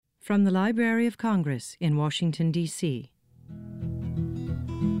From the Library of Congress in Washington, D.C.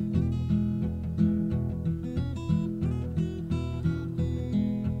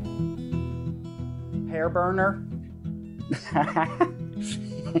 Hair burner.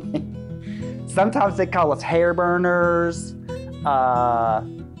 Sometimes they call us hair burners,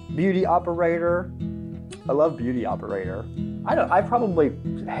 beauty operator. I love beauty operator. I probably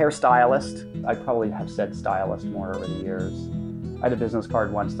hairstylist. I probably have said stylist more over the years. I had a business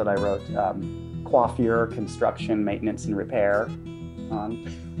card once that I wrote coiffure, construction, maintenance, and repair on.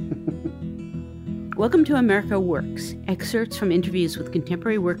 Welcome to America Works, excerpts from interviews with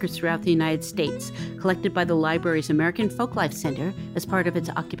contemporary workers throughout the United States, collected by the library's American Folklife Center as part of its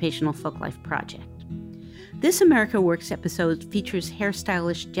Occupational Folklife Project. This America Works episode features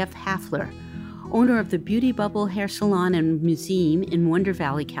hairstylist Jeff Hafler, owner of the Beauty Bubble Hair Salon and Museum in Wonder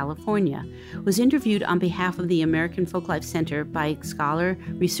Valley, California, was interviewed on behalf of the American Folklife Center by scholar,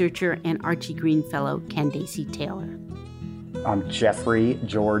 researcher, and Archie Green Fellow Candace Taylor. I'm Jeffrey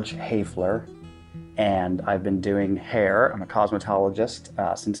George Hafler, and I've been doing hair. I'm a cosmetologist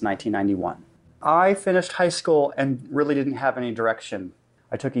since 1991. I finished high school and really didn't have any direction.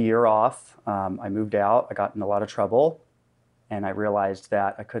 I took a year off. I moved out. I got in a lot of trouble, and I realized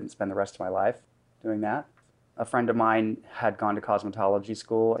that I couldn't spend the rest of my life doing that. A friend of mine had gone to cosmetology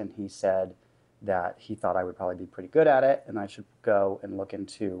school, and he said that he thought I would probably be pretty good at it and I should go and look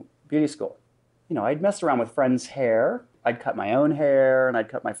into beauty school. You know, I'd messed around with friends' hair. I'd cut my own hair and I'd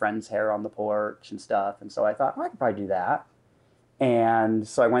cut my friend's hair on the porch and stuff. And so I thought, I could probably do that. And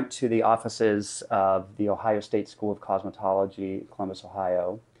so I went to the offices of the Ohio State School of Cosmetology, Columbus,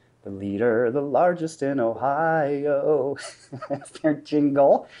 Ohio. The leader, the largest in Ohio. That's their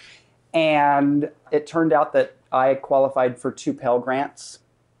jingle. And it turned out that I qualified for 2 Pell Grants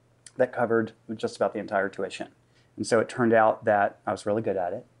that covered just about the entire tuition. And so it turned out that I was really good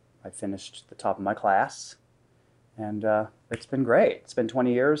at it. I finished the top of my class, and it's been great. It's been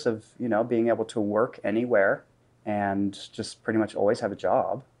 20 years of, being able to work anywhere and just pretty much always have a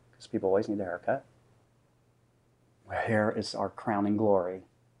job because people always need a haircut. Hair is our crowning glory.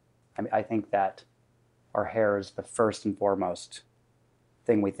 I think that our hair is the first and foremost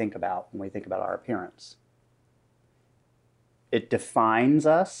thing we think about when we think about our appearance. It defines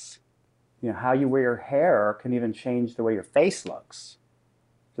us. How you wear your hair can even change the way your face looks.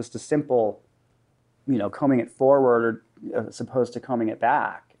 Just a simple, combing it forward as opposed to combing it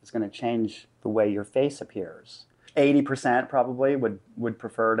back is going to change the way your face appears. 80% probably would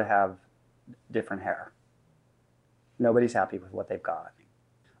prefer to have different hair. Nobody's happy with what they've got.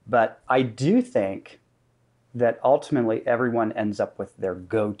 But I do think that ultimately everyone ends up with their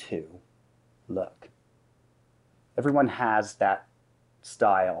go-to look. Everyone has that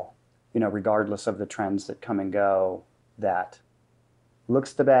style, regardless of the trends that come and go, that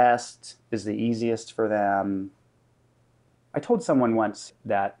looks the best, is the easiest for them. I told someone once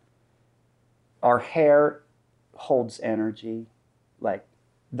that our hair holds energy, like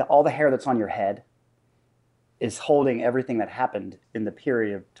all the hair that's on your head is holding everything that happened in the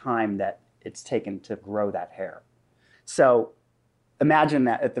period of time that it's taken to grow that hair. So imagine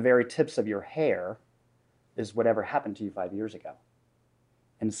that at the very tips of your hair is whatever happened to you 5 years ago.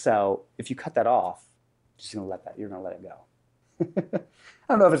 And so if you cut that off, you're going to let it go. I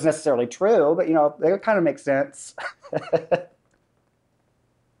don't know if it's necessarily true, but it kind of makes sense.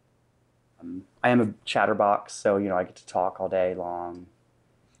 I am a chatterbox, so I get to talk all day long.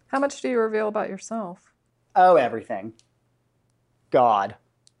 How much do you reveal about yourself? Oh, everything. God.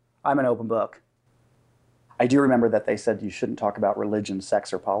 I'm an open book. I do remember that they said you shouldn't talk about religion,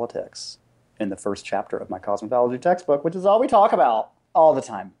 sex, or politics in the first chapter of my cosmetology textbook, which is all we talk about all the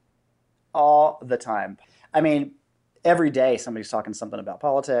time. All the time. Every day somebody's talking something about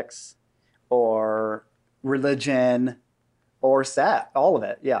politics or religion or sex. All of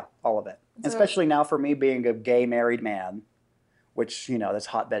it. Yeah, all of it. So, especially now for me being a gay married man, which, that's a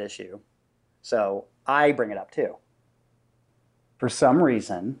hotbed issue. So I bring it up too. For some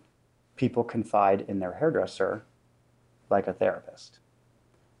reason, people confide in their hairdresser like a therapist.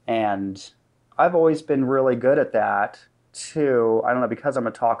 And I've always been really good at that too. I don't know, because I'm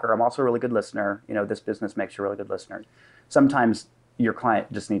a talker, I'm also a really good listener. This business makes you a really good listener. Sometimes your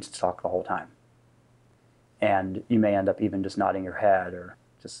client just needs to talk the whole time. And you may end up even just nodding your head or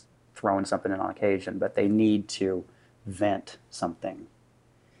just throwing something in on occasion, but they need to vent something.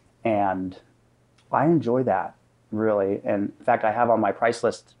 And I enjoy that, really. And in fact, I have on my price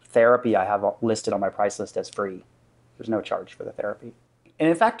list, therapy I have listed on my price list as free. There's no charge for the therapy. And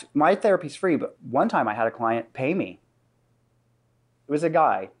in fact, my therapy's free, but one time I had a client pay me. It was a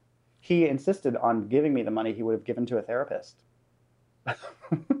guy. He insisted on giving me the money he would have given to a therapist.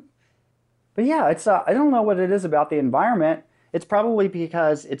 But yeah, it's I don't know what it is about the environment. It's probably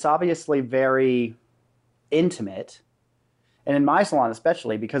because it's obviously very intimate. And in my salon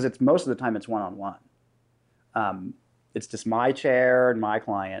especially, because it's most of the time it's one-on-one. It's just my chair and my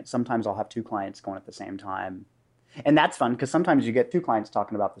client. Sometimes I'll have two clients going at the same time. And that's fun because sometimes you get two clients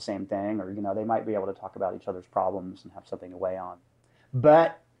talking about the same thing, or they might be able to talk about each other's problems and have something to weigh on.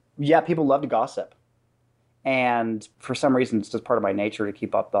 But yeah, people love to gossip. And for some reason, it's just part of my nature to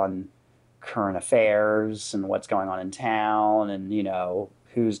keep up on current affairs and what's going on in town and,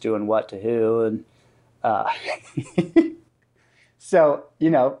 who's doing what to who. And so,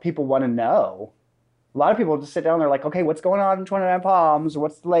 people want to know. A lot of people just sit down and they're like, okay, what's going on in 29 Palms? Or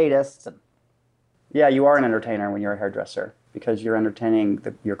what's the latest? And yeah, you are an entertainer when you're a hairdresser because you're entertaining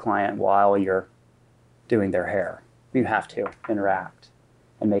your client while you're doing their hair. You have to interact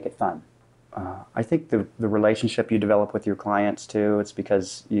and make it fun. I think the relationship you develop with your clients too, it's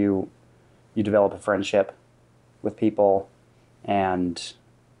because you develop a friendship with people and,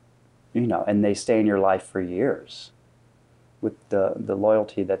 and they stay in your life for years with the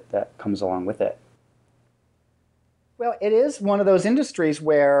loyalty that comes along with it. Well, it is one of those industries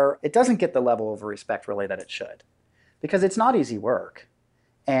where it doesn't get the level of respect really that it should because it's not easy work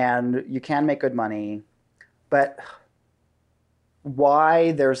and you can make good money, but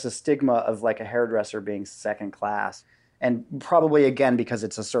why there's a stigma of like a hairdresser being second class, and probably again because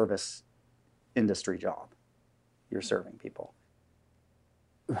it's a service industry job. You're serving people.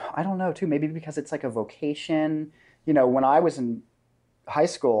 I don't know too, maybe because it's like a vocation. When I was in high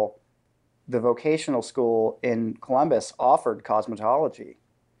school, the vocational school in Columbus offered cosmetology.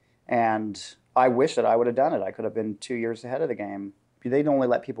 And I wish that I would have done it. I could have been 2 years ahead of the game. They'd only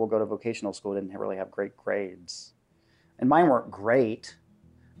let people go to vocational school who didn't really have great grades. And mine weren't great,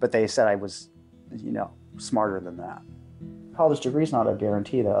 but they said I was, smarter than that. College degree is not a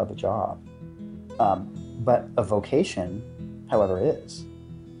guarantee of a job. But a vocation, however, is.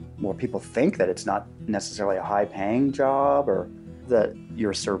 More people think that it's not necessarily a high-paying job or that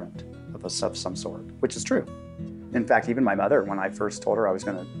you're a servant of some sort, which is true. In fact, even my mother, when I first told her I was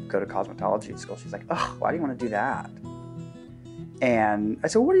going to go to cosmetology school, she's like, oh, why do you want to do that? And I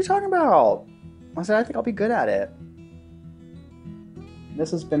said, well, what are you talking about? I said, I think I'll be good at it. This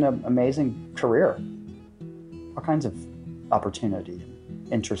has been an amazing career. All kinds of opportunity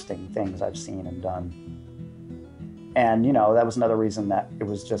and interesting things I've seen and done. And, that was another reason that it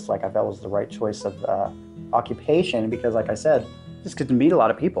was just like I felt was the right choice of occupation because, like I said, just get to meet a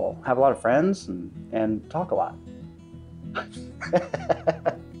lot of people, have a lot of friends, and talk a lot.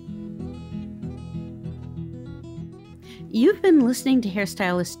 You've been listening to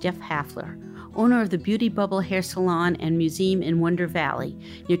hairstylist Jeff Hafler, owner of the Beauty Bubble Hair Salon and Museum in Wonder Valley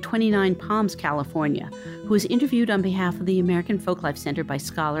near 29 Palms, California, who was interviewed on behalf of the American Folklife Center by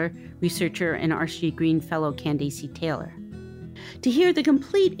scholar, researcher, and R.C. Green Fellow Candace Taylor. To hear the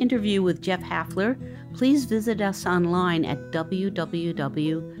complete interview with Jeff Hafler, please visit us online at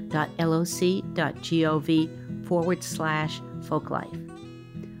www.loc.gov/folklife.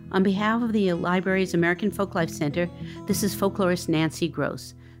 On behalf of the library's American Folklife Center, this is folklorist Nancy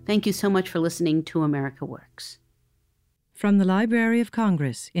Gross. Thank you so much for listening to America Works. From the Library of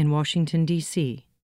Congress in Washington, D.C.